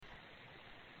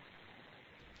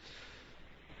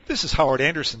This is Howard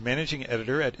Anderson, Managing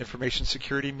Editor at Information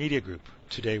Security Media Group.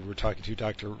 Today we're talking to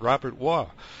Dr. Robert Waugh,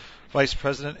 Vice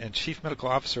President and Chief Medical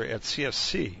Officer at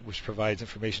CFC, which provides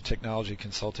information technology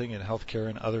consulting in healthcare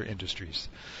and other industries.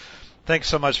 Thanks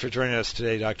so much for joining us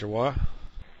today, Dr. Waugh.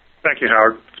 Thank you,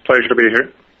 Howard. It's a pleasure to be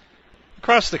here.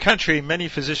 Across the country, many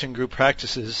physician group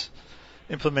practices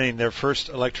implementing their first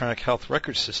electronic health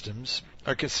record systems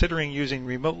are considering using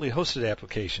remotely hosted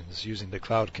applications using the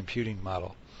cloud computing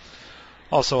model.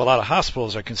 Also, a lot of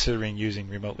hospitals are considering using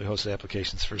remotely hosted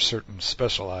applications for certain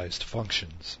specialized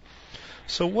functions.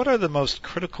 So what are the most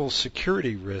critical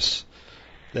security risks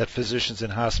that physicians in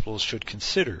hospitals should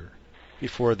consider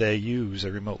before they use a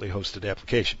remotely hosted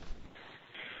application?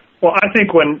 Well, I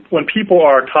think when people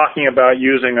are talking about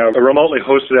using a remotely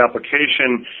hosted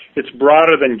application, it's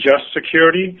broader than just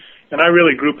security, and I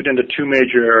really group it into two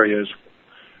major areas.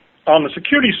 On the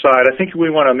security side, I think we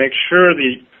want to make sure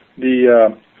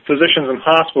the physicians and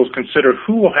hospitals consider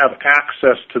who will have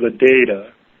access to the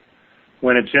data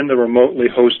when it's in the remotely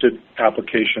hosted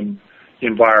application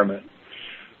environment.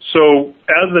 So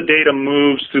as the data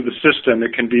moves through the system,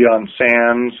 it can be on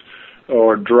SANs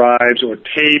or drives or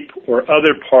tape or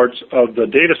other parts of the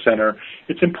data center.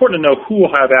 It's important to know who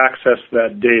will have access to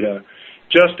that data.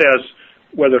 Just as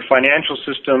whether financial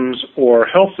systems or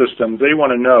health systems, they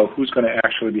want to know who's going to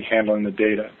actually be handling the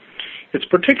data. It's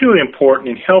particularly important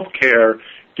in healthcare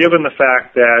given the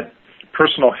fact that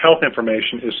personal health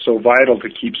information is so vital to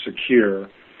keep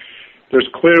secure. There's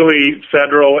clearly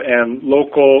federal and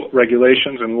local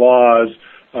regulations and laws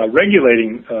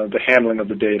regulating the handling of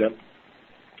the data.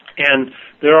 And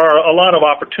there are a lot of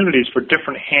opportunities for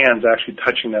different hands actually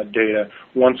touching that data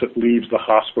once it leaves the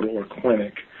hospital or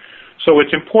clinic. So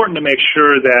it's important to make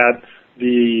sure that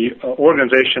the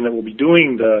organization that will be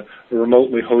doing the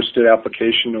remotely hosted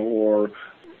application or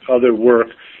other work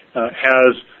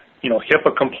has,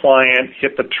 HIPAA-compliant,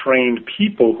 HIPAA-trained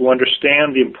people who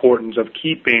understand the importance of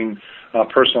keeping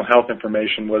personal health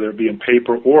information, whether it be in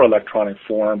paper or electronic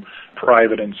form,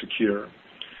 private and secure.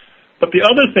 But the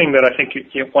other thing that I think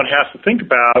one has to think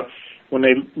about when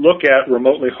they look at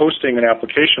remotely hosting an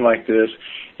application like this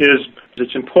is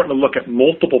it's important to look at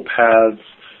multiple paths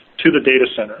to the data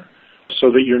center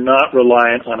so that you're not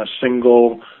reliant on a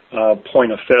single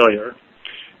point of failure.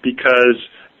 Because,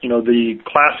 the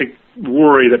classic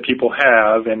worry that people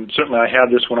have, and certainly I had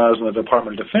this when I was in the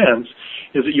Department of Defense,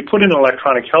 is that you put in an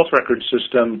electronic health record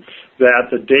system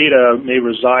that the data may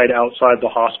reside outside the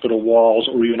hospital walls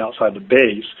or even outside the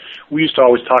base. We used to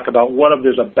always talk about what if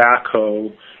there's a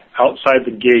backhoe outside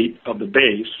the gate of the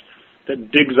base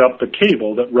that digs up the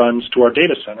cable that runs to our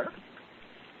data center.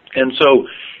 And so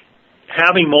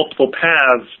having multiple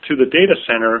paths to the data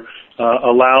center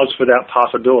allows for that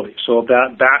possibility. So if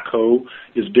that backhoe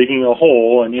is digging a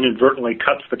hole and inadvertently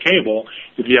cuts the cable,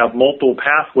 if you have multiple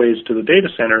pathways to the data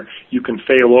center, you can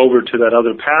fail over to that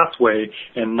other pathway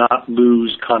and not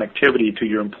lose connectivity to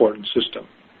your important system.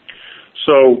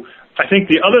 So I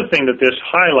think the other thing that this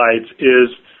highlights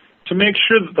is to make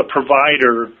sure that the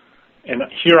provider, and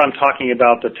here I'm talking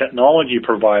about the technology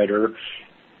provider,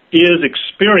 is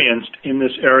experienced in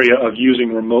this area of using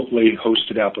remotely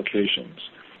hosted applications.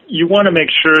 You want to make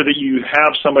sure that you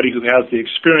have somebody who has the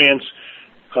experience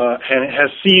and has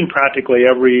seen practically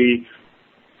every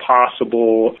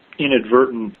possible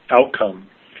inadvertent outcome.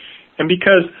 And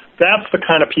because that's the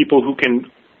kind of people who can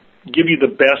give you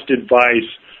the best advice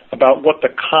about what the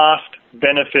cost,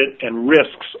 benefit, and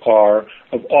risks are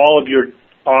of all of your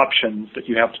options that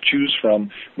you have to choose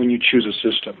from when you choose a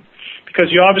system.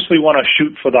 Because you obviously want to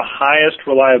shoot for the highest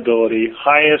reliability,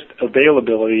 highest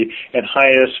availability, and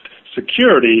highest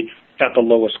security at the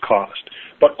lowest cost.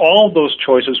 But all of those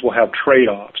choices will have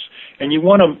trade-offs. And you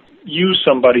want to use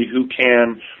somebody who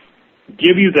can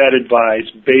give you that advice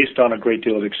based on a great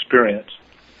deal of experience.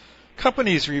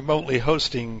 Companies remotely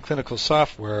hosting clinical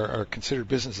software are considered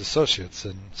business associates,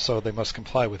 and so they must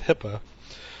comply with HIPAA.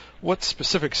 What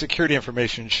specific security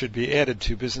information should be added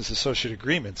to business associate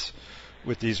agreements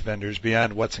with these vendors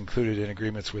beyond what's included in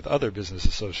agreements with other business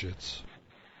associates?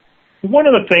 One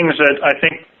of the things that I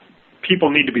think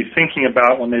people need to be thinking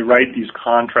about when they write these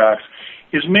contracts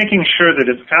is making sure that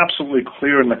it's absolutely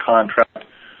clear in the contract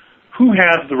who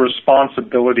has the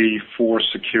responsibility for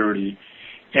security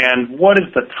and what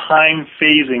is the time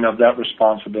phasing of that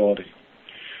responsibility.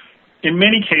 In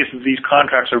many cases, these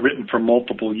contracts are written for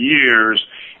multiple years,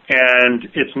 and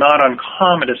it's not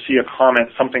uncommon to see a comment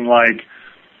something like,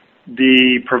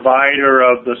 the provider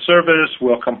of the service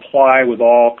will comply with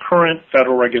all current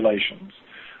federal regulations,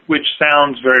 which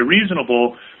sounds very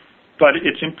reasonable, but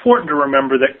it's important to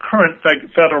remember that current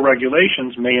federal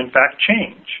regulations may in fact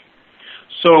change.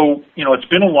 So, it's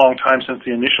been a long time since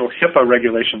the initial HIPAA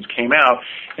regulations came out,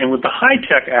 and with the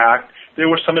HITECH Act, there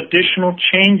were some additional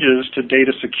changes to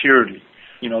data security.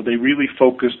 They really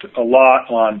focused a lot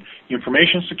on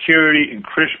information security,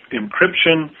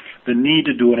 encryption, the need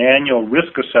to do an annual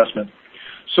risk assessment.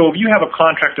 So if you have a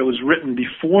contract that was written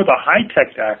before the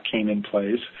HITECH Act came in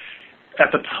place,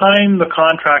 at the time the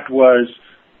contract was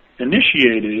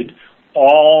initiated,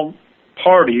 all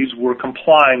parties were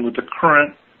complying with the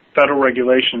current federal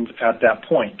regulations at that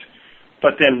point.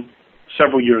 But then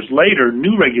several years later,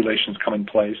 new regulations come in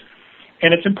place,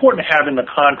 and it's important to have in the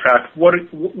contract what is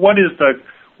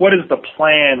the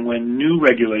plan when new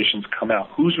regulations come out?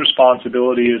 Whose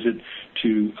responsibility is it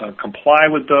to comply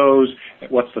with those?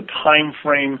 What's the time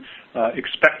frame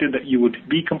expected that you would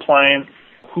be compliant?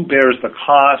 Who bears the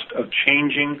cost of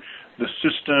changing the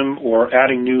system or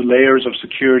adding new layers of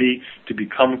security to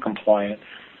become compliant?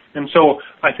 And so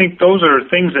I think those are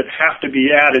things that have to be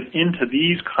added into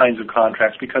these kinds of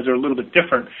contracts because they're a little bit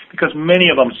different, because many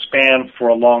of them span for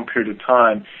a long period of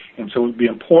time. And so it would be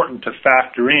important to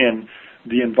factor in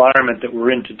the environment that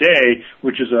we're in today,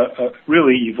 which is a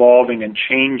really evolving and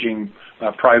changing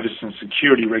privacy and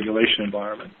security regulation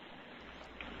environment.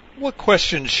 What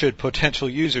questions should potential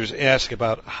users ask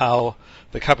about how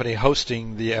the company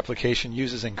hosting the application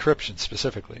uses encryption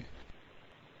specifically?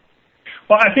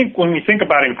 Well, I think when we think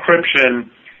about encryption,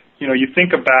 you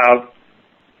think about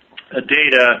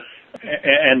data,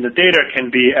 and the data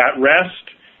can be at rest,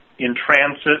 in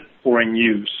transit, or in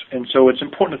use. And so it's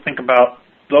important to think about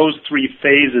those three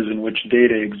phases in which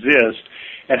data exist,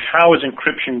 and how is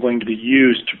encryption going to be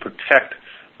used to protect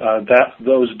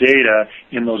those data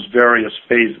in those various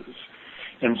phases.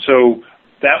 And so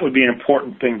that would be an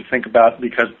important thing to think about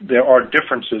because there are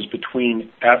differences between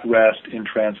at rest, in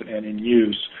transit, and in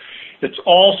use. It's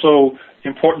also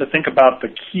important to think about the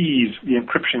keys, the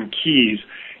encryption keys,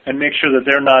 and make sure that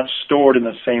they're not stored in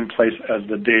the same place as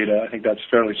the data. I think that's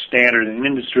fairly standard in the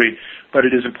industry, but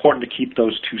it is important to keep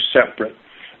those two separate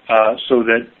so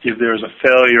that if there's a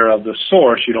failure of the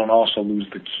source, you don't also lose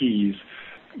the keys.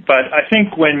 But I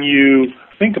think when you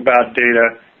think about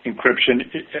data encryption,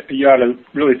 you ought to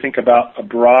really think about a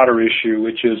broader issue,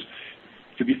 which is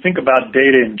if you think about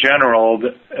data in general,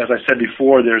 as I said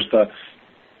before, there's the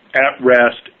at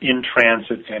rest, in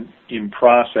transit, and in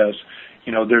process.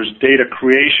 There's data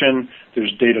creation,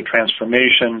 there's data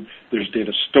transformation, there's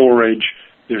data storage,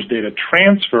 there's data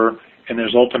transfer, and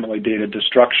there's ultimately data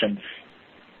destruction.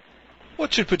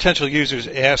 What should potential users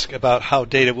ask about how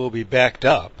data will be backed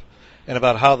up and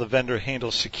about how the vendor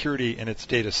handles security in its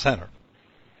data center?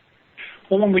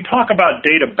 Well, when we talk about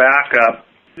data backup,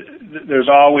 there's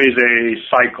always a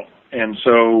cycle. And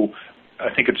so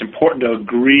I think it's important to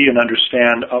agree and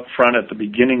understand up front at the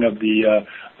beginning of the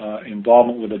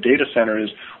involvement with a data center is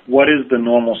what is the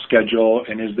normal schedule,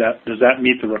 and does that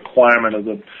meet the requirement of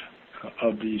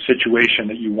the situation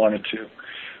that you want it to?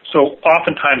 So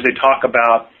oftentimes they talk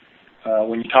about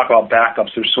when you talk about backups,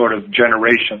 there's sort of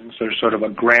generations. There's sort of a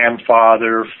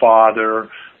grandfather, father,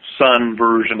 son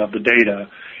version of the data,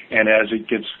 and as it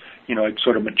gets, it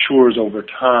sort of matures over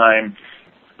time.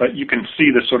 But you can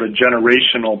see the sort of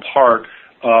generational part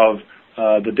of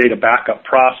the data backup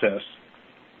process.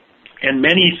 And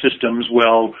many systems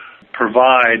will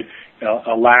provide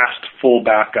a last full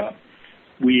backup.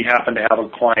 We happen to have a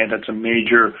client that's a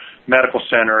major medical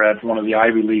center at one of the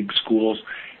Ivy League schools,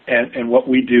 and what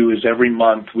we do is every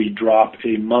month we drop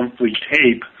a monthly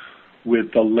tape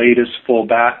with the latest full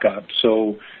backup.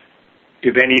 So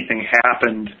if anything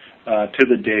happened to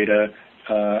the data,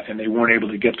 and they weren't able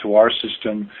to get to our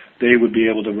system, they would be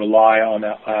able to rely on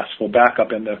that last full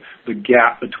backup, and the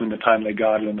gap between the time they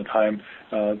got it and the time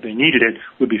they needed it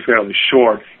would be fairly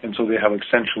short, and so they have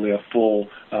essentially a full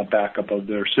backup of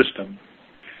their system.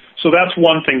 So that's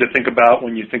one thing to think about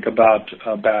when you think about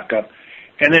backup.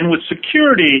 And then with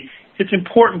security, it's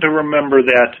important to remember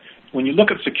that when you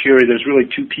look at security, there's really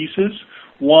two pieces.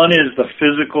 One is the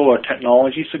physical or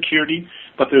technology security,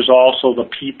 but there's also the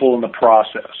people and the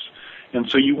process. And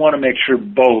so you want to make sure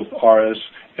both are as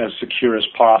secure as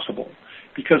possible.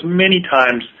 Because many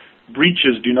times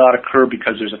breaches do not occur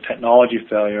because there's a technology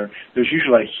failure. There's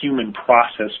usually a human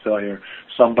process failure.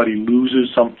 Somebody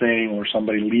loses something or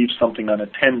somebody leaves something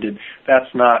unattended. That's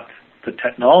not the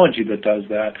technology that does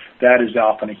that. That is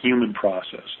often a human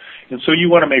process. And so you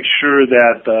want to make sure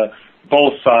that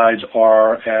both sides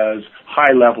are as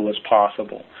high level as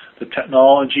possible. The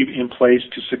technology in place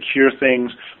to secure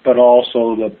things, but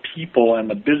also the people and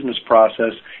the business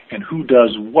process and who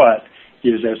does what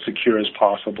is as secure as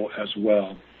possible as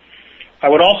well. I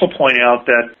would also point out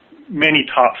that many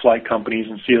top flight companies,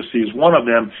 and CSC is one of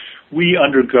them, we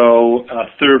undergo a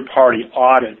third-party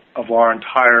audit of our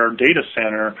entire data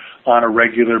center on a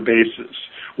regular basis,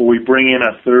 where we bring in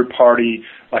a third party,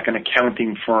 like an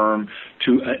accounting firm,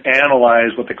 to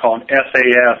analyze what they call an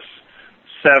SAS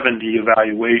 70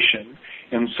 evaluation.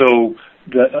 And so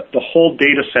the whole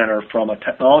data center, from a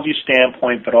technology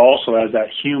standpoint, but also as that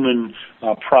human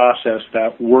process,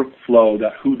 that workflow,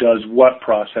 that who does what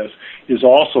process, is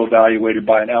also evaluated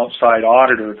by an outside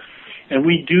auditor. And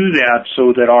we do that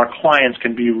so that our clients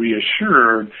can be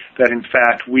reassured that, in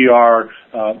fact, we are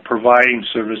providing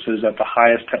services at the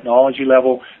highest technology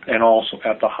level and also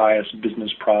at the highest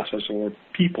business process or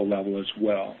people level as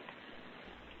well.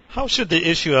 How should the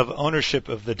issue of ownership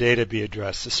of the data be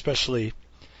addressed, especially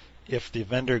if the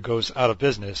vendor goes out of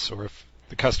business or if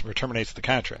the customer terminates the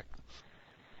contract?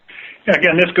 Yeah,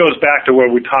 again, this goes back to where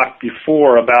we talked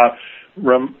before about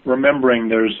remembering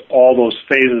there's all those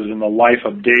phases in the life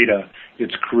of data.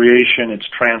 It's creation, it's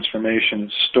transformation,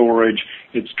 it's storage,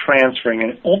 it's transferring,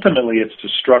 and ultimately it's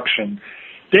destruction.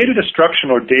 Data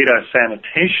destruction or data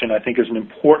sanitation, I think, is an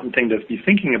important thing to be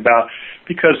thinking about,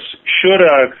 because should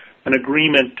an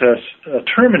agreement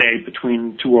terminate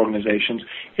between two organizations,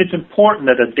 it's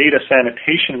important that a data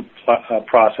sanitation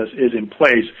process is in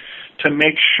place to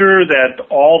make sure that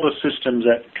all the systems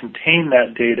that contain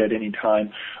that data at any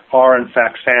time are in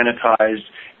fact sanitized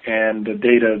and the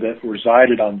data that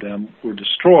resided on them were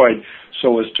destroyed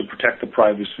so as to protect the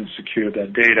privacy and security of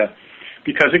that data.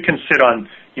 Because it can sit on,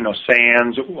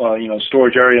 SANs,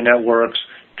 storage area networks,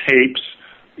 tapes,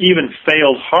 even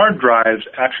failed hard drives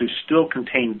actually still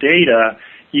contain data,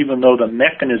 even though the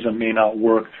mechanism may not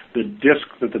work. The disk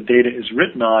that the data is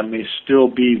written on may still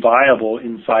be viable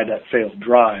inside that failed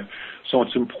drive. So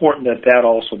it's important that that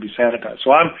also be sanitized.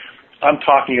 So I'm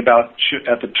talking about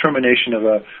at the termination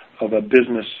of a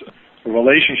business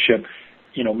relationship,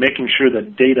 making sure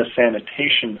that data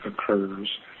sanitation occurs.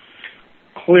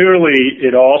 Clearly,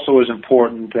 it also is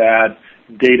important that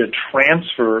data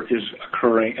transfer is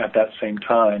occurring at that same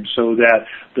time, so that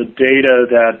the data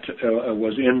that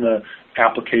was in the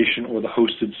application or the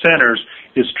hosted centers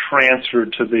is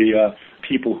transferred to the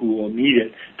people who will need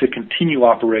it to continue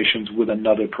operations with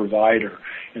another provider.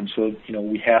 And so,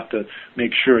 we have to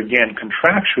make sure, again,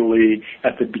 contractually,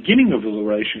 at the beginning of the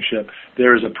relationship,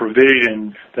 there is a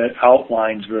provision that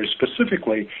outlines very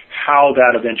specifically how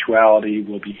that eventuality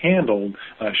will be handled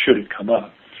should it come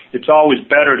up. It's always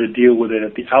better to deal with it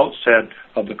at the outset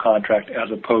of the contract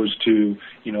as opposed to,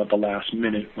 at the last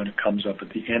minute when it comes up at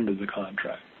the end of the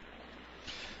contract.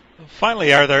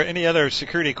 Finally, are there any other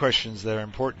security questions that are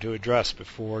important to address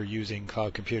before using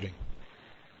cloud computing?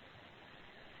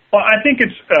 Well, I think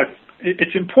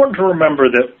it's important to remember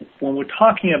that when we're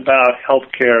talking about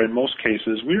healthcare, in most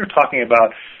cases, we are talking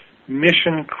about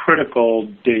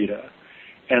mission-critical data.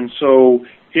 And so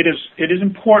it is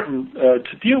important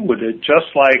to deal with it just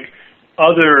like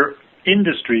other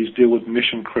industries deal with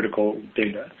mission-critical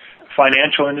data.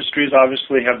 Financial industries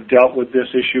obviously have dealt with this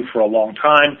issue for a long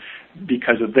time,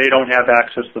 because if they don't have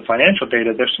access to the financial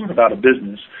data, they're sort of out of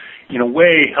business. In a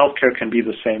way, healthcare can be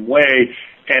the same way,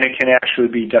 and it can actually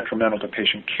be detrimental to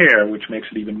patient care, which makes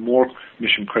it even more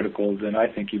mission-critical than, I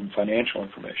think, even financial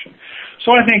information.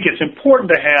 So I think it's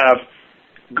important to have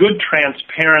good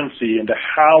transparency into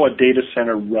how a data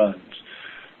center runs.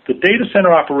 The data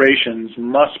center operations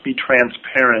must be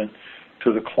transparent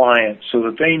to the client so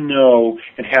that they know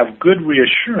and have good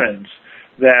reassurance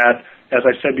that, as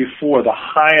I said before, the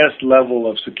highest level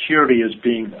of security is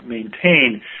being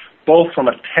maintained, both from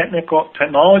a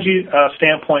technology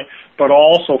standpoint, but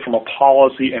also from a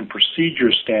policy and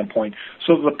procedure standpoint,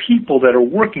 so the people that are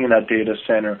working in that data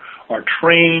center are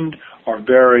trained, are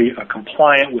very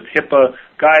compliant with HIPAA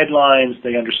guidelines,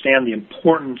 they understand the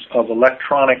importance of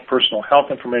electronic personal health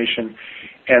information,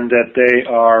 and that they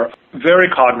are very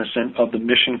cognizant of the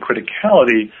mission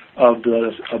criticality of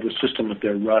the system that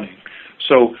they're running.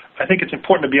 So I think it's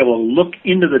important to be able to look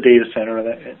into the data center,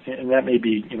 and that may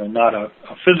be not a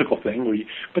physical thing,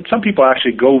 but some people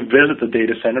actually go visit the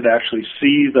data center to actually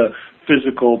see the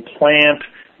physical plant,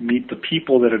 meet the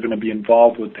people that are going to be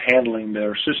involved with handling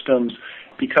their systems,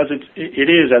 because it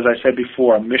is, as I said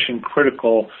before, a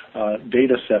mission-critical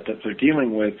data set that they're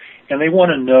dealing with, and they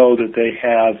want to know that they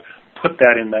have put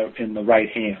that in the right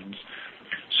hands.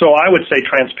 So I would say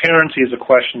transparency is a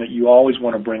question that you always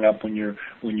want to bring up when you're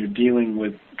dealing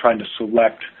with trying to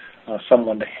select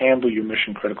someone to handle your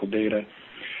mission-critical data.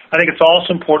 I think it's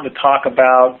also important to talk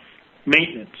about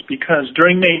maintenance, because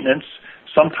during maintenance,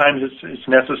 sometimes it's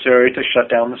necessary to shut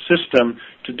down the system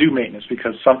to do maintenance,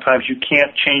 because sometimes you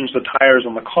can't change the tires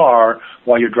on the car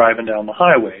while you're driving down the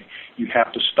highway. You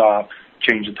have to stop,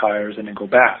 change the tires, and then go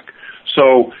back.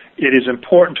 So it is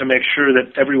important to make sure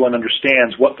that everyone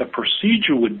understands what the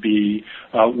procedure would be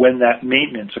when that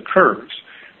maintenance occurs.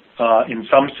 In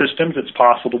some systems, it's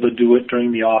possible to do it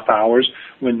during the off hours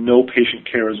when no patient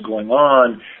care is going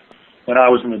on. When I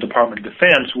was in the Department of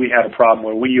Defense, we had a problem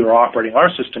where we were operating our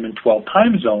system in 12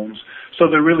 time zones, so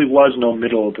there really was no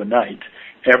middle of the night.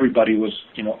 Everybody was,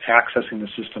 accessing the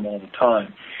system all the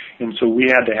time. And so we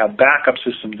had to have backup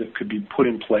systems that could be put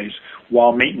in place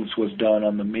while maintenance was done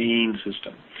on the main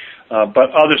system. But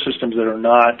other systems that are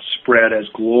not spread as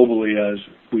globally as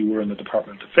we were in the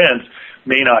Department of Defense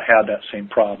may not have that same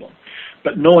problem.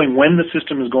 But knowing when the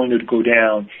system is going to go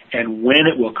down and when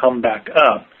it will come back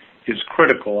up is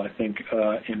critical, I think,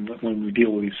 when we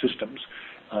deal with these systems.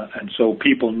 And so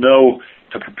people know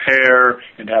to prepare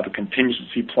and have a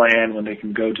contingency plan when they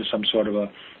can go to some sort of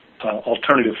a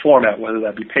alternative format, whether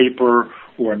that be paper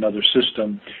or another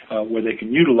system, where they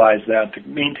can utilize that to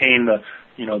maintain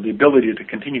the ability to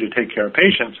continue to take care of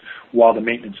patients while the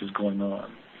maintenance is going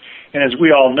on. And as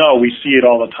we all know, we see it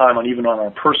all the time, even on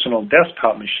our personal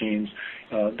desktop machines.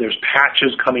 There's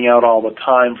patches coming out all the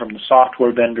time from the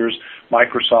software vendors.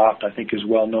 Microsoft, I think, is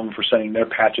well known for sending their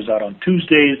patches out on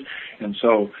Tuesdays, and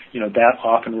so that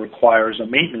often requires a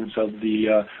maintenance of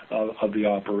the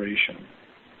operation.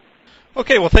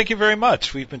 Okay, well, thank you very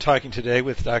much. We've been talking today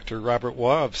with Dr. Robert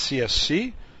Waugh of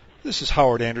CSC. This is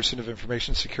Howard Anderson of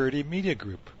Information Security Media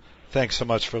Group. Thanks so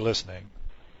much for listening.